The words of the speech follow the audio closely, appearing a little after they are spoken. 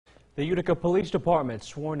The Utica Police Department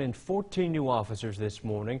sworn in 14 new officers this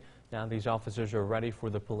morning. Now these officers are ready for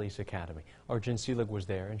the police academy. Our Jen Seelig was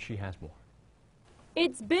there and she has more.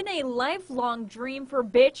 It's been a lifelong dream for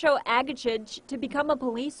Becho Agacic to become a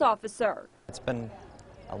police officer. It's been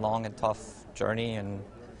a long and tough journey and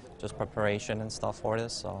just preparation and stuff for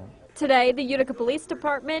this. So today, the Utica Police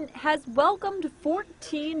Department has welcomed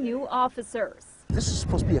 14 new officers. This is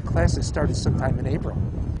supposed to be a class that started sometime in April.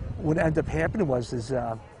 What ended up happening was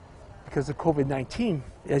because of COVID-19,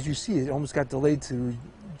 as you see, it almost got delayed to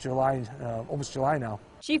July, almost July now.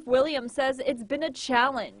 Chief Williams says it's been a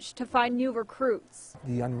challenge to find new recruits.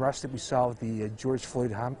 The unrest that we saw with the George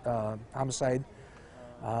Floyd homicide,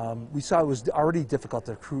 we saw it was already difficult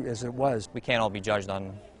to recruit as it was. we can't all be judged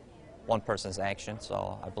on one person's action,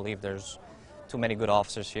 so I believe there's too many good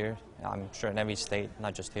officers here. I'm sure in every state,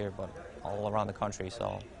 not just here, but all around the country.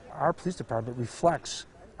 So our police department reflects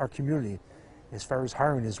our community as far as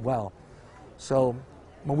hiring as well. So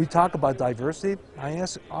when we talk about diversity, I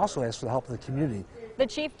also ask for the help of the community. The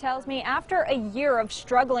chief tells me after a year of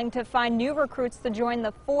struggling to find new recruits to join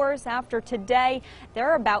the force, after today,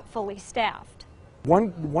 they're about fully staffed.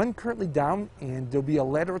 One currently down, and there'll be a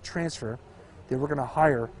lateral transfer that we're going to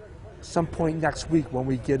hire some point next week when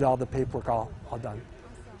we get all the paperwork all done.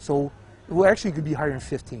 So we'll actually could be hiring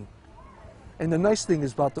 15. And the nice thing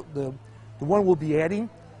is about the one we'll be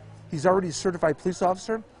adding, he's already a certified police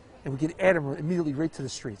officer, and we can add him immediately right to the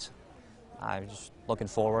streets. I'm just looking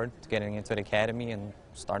forward to getting into the academy and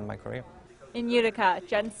starting my career. In Utica,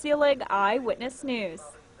 Jen Seelig, Eyewitness News.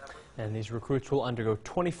 And these recruits will undergo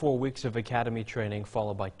 24 weeks of academy training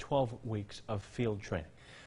followed by 12 weeks of field training.